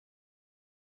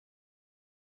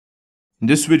In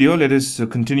this video, let us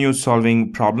continue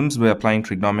solving problems by applying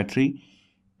trigonometry.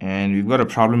 And we've got a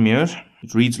problem here.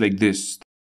 It reads like this.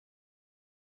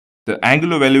 The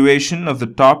angle of elevation of the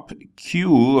top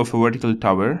Q of a vertical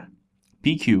tower,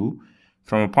 PQ,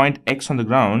 from a point X on the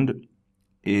ground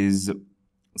is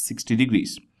 60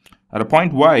 degrees. At a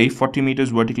point Y, 40 meters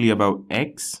vertically above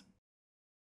X,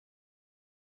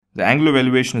 the angle of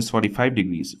elevation is 45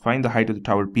 degrees. Find the height of the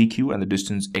tower PQ and the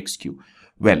distance XQ.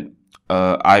 Well,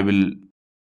 I will...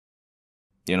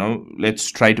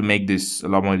 let's try to make this a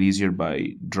lot more easier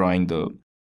by drawing the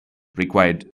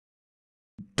required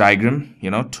diagram,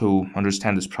 to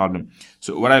understand this problem.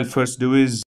 So what I'll first do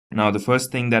is, now the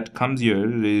first thing that comes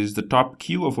here is the top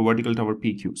Q of a vertical tower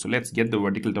PQ. So let's get the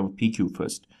vertical tower PQ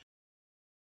first.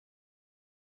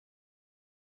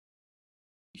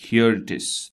 Here it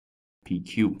is,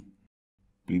 PQ.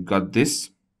 We've got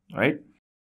this, right?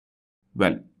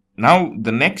 Well, now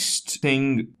the next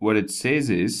thing what it says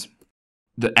is,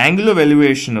 the angle of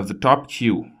elevation of the top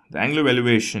Q, the angle of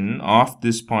elevation of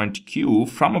this point Q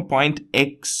from a point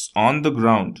X on the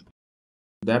ground.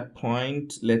 That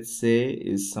point, let's say,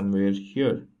 is somewhere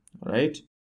here, all right?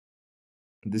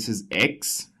 This is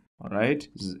X, all right?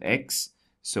 This is X.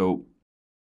 So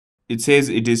it says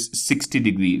it is 60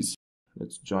 degrees.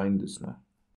 Let's join this now.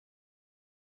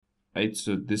 Right,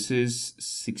 so this is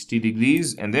 60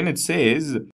 degrees, and then it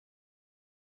says,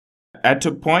 at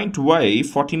a point Y,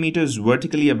 40 meters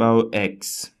vertically above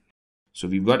X. So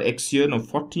we've got X here, now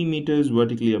 40 meters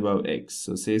vertically above X.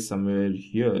 So say somewhere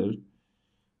here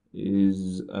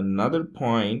is another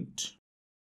point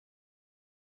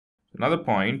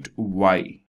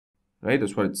Y, right?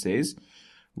 That's what it says.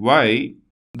 Y,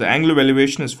 the angle of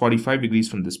elevation is 45 degrees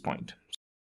from this point.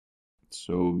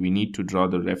 So we need to draw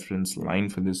the reference line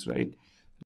for this, right?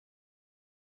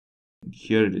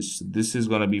 Here it is. This is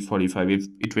going to be 45. If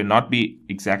it will not be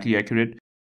exactly accurate,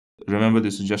 remember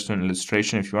this is just an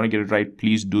illustration. If you want to get it right,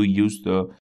 please do use the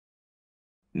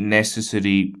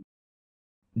necessary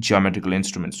geometrical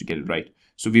instruments to get it right.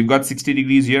 So we've got 60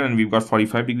 degrees here and we've got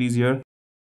 45 degrees here.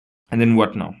 And then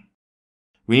what now?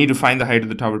 We need to find the height of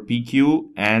the tower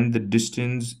PQ and the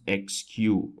distance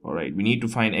XQ. All right, we need to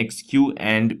find XQ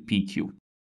and PQ.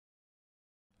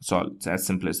 That's all. It's as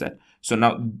simple as that. So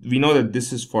now we know that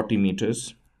this is 40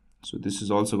 meters. So this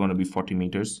is also going to be 40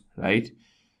 meters, right?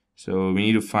 So we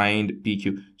need to find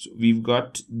PQ. So we've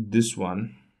got this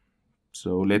one.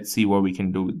 So let's see what we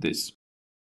can do with this.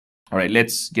 All right,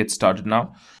 let's get started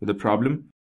now with the problem.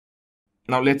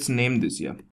 Now let's name this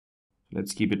here.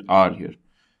 Let's keep it R here.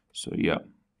 So yeah.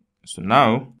 So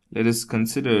now let us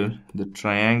consider the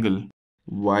triangle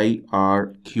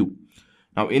YRQ.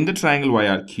 Now in the triangle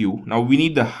YRQ, now we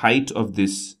need the height of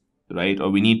this, right? Or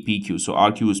we need PQ. So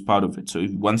RQ is part of it. So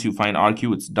once you find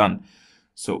RQ, it's done.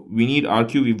 So we need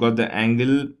RQ. We've got the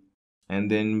angle, and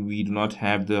then we do not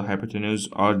have the hypotenuse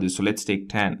or this. So let's take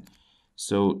tan.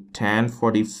 So tan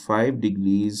 45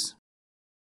 degrees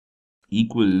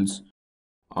equals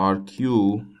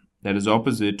RQ, that is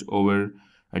opposite over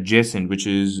adjacent, which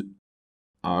is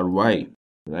RY,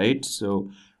 right? So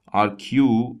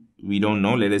RQ, we don't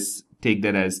know. Let us take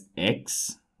that as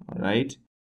X, all right?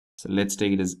 So let's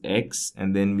take it as X,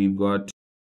 and then we've got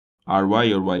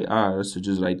RY or YR, so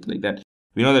just write like that.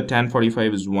 We know that tan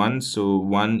 45 is 1, so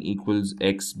 1 equals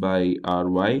X by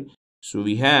RY. So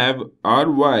we have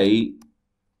RY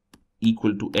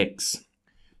equal to X.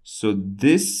 So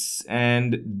this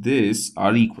and this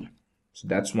are equal. So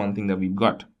that's one thing that we've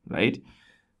got, right?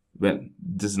 Well,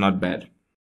 this is not bad.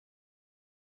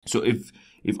 So if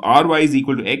RY is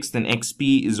equal to X, then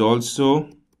XP is also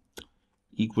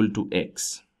equal to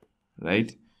X,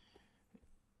 right?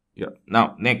 Yeah.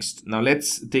 Now, next. Now,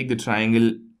 let's take the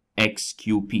triangle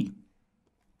XQP.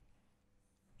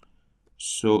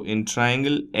 So, in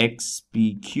triangle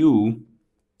XPQ,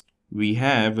 we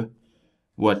have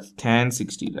what? Tan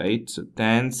 60, right? So,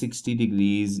 tan 60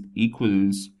 degrees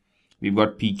equals, we've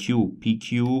got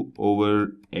PQ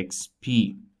over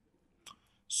XP.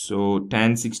 So,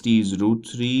 tan 60 is root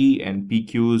 3 and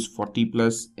PQ is 40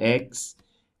 plus X.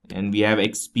 And we have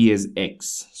XP as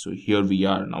X. So, here we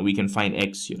are. Now, we can find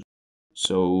X here.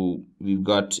 So, we've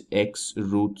got X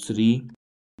root 3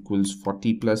 equals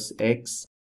 40 plus X,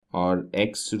 or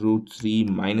X root 3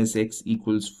 minus X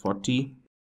equals 40.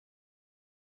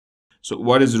 So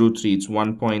what is root 3? It's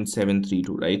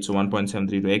 1.732, right? So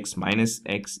 1.732 X minus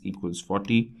X equals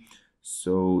 40.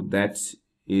 So that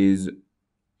is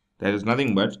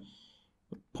nothing but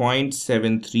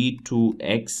 0.732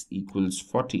 X equals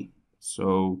 40.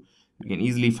 So we can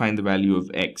easily find the value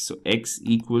of X. So X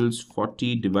equals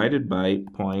 40 divided by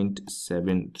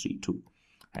 0.732.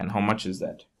 And how much is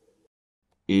that?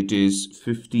 it is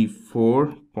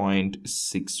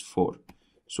 54.64.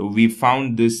 So we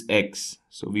found this x.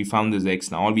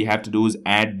 Now all we have to do is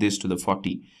add this to the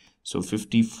 40. So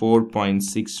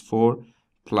 54.64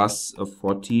 plus a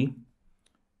 40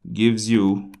 gives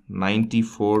you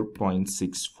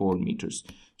 94.64 meters.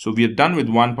 So we are done with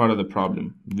one part of the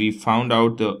problem. We found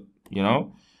out the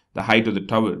height of the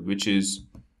tower, which is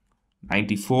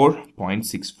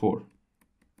 94.64.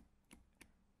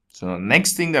 So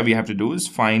next thing that we have to do is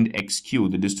find xq,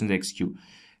 the distance xq.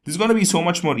 This is going to be so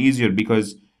much more easier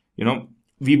because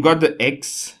we've got the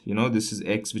x, this is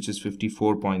x, which is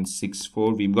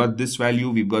 54.64. We've got this value,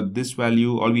 we've got this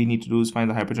value. All we need to do is find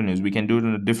the hypotenuse. We can do it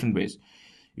in a different ways.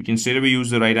 You can straight away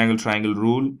use the right angle triangle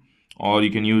rule, or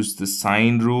you can use the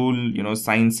sine rule,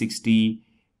 sine 60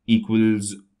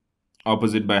 equals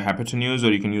opposite by hypotenuse,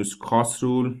 or you can use cos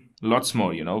rule. Lots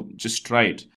more, just try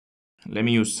it. Let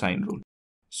me use sine rule.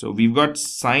 So we've got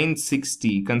sine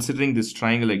 60, considering this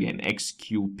triangle again,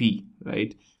 xqp,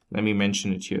 right? Let me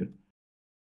mention it here.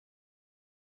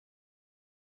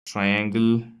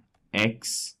 Triangle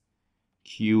xqp.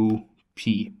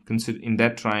 Consider in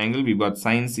that triangle, we've got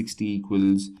sine 60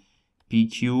 equals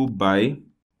pq by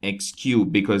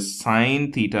xq, because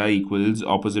sine theta equals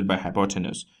opposite by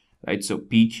hypotenuse, right? So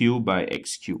pq by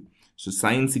xq. So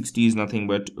sine 60 is nothing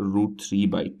but root 3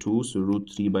 by 2. So root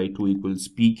 3 by 2 equals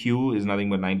pq is nothing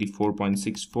but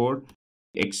 94.64.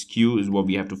 xq is what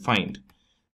we have to find.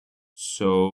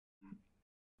 So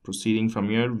proceeding from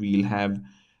here, we'll have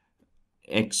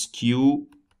xq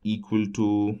equal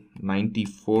to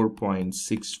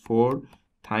 94.64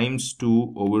 times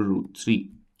 2 over root 3.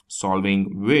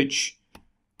 Solving which,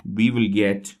 we will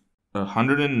get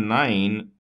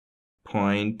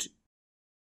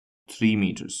 109.3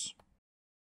 meters.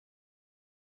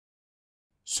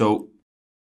 So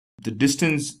the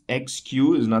distance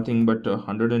xq is nothing but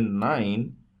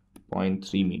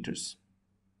 109.3 meters.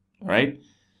 All right.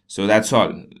 So that's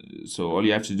all. So all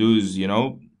you have to do is,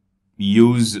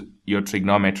 use your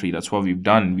trigonometry. That's what we've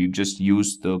done. We've just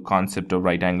used the concept of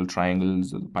right angle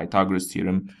triangles, the Pythagoras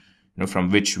theorem, from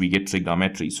which we get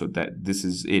trigonometry. So that this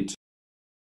is it.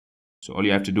 So all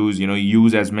you have to do is,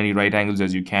 use as many right angles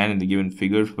as you can in the given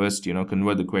figure. First,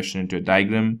 convert the question into a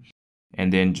diagram,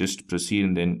 and then just proceed.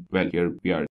 And then, well, here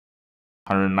we are,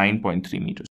 109.3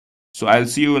 meters. So I'll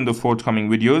see you in the forthcoming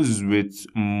videos with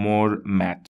more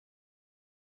math.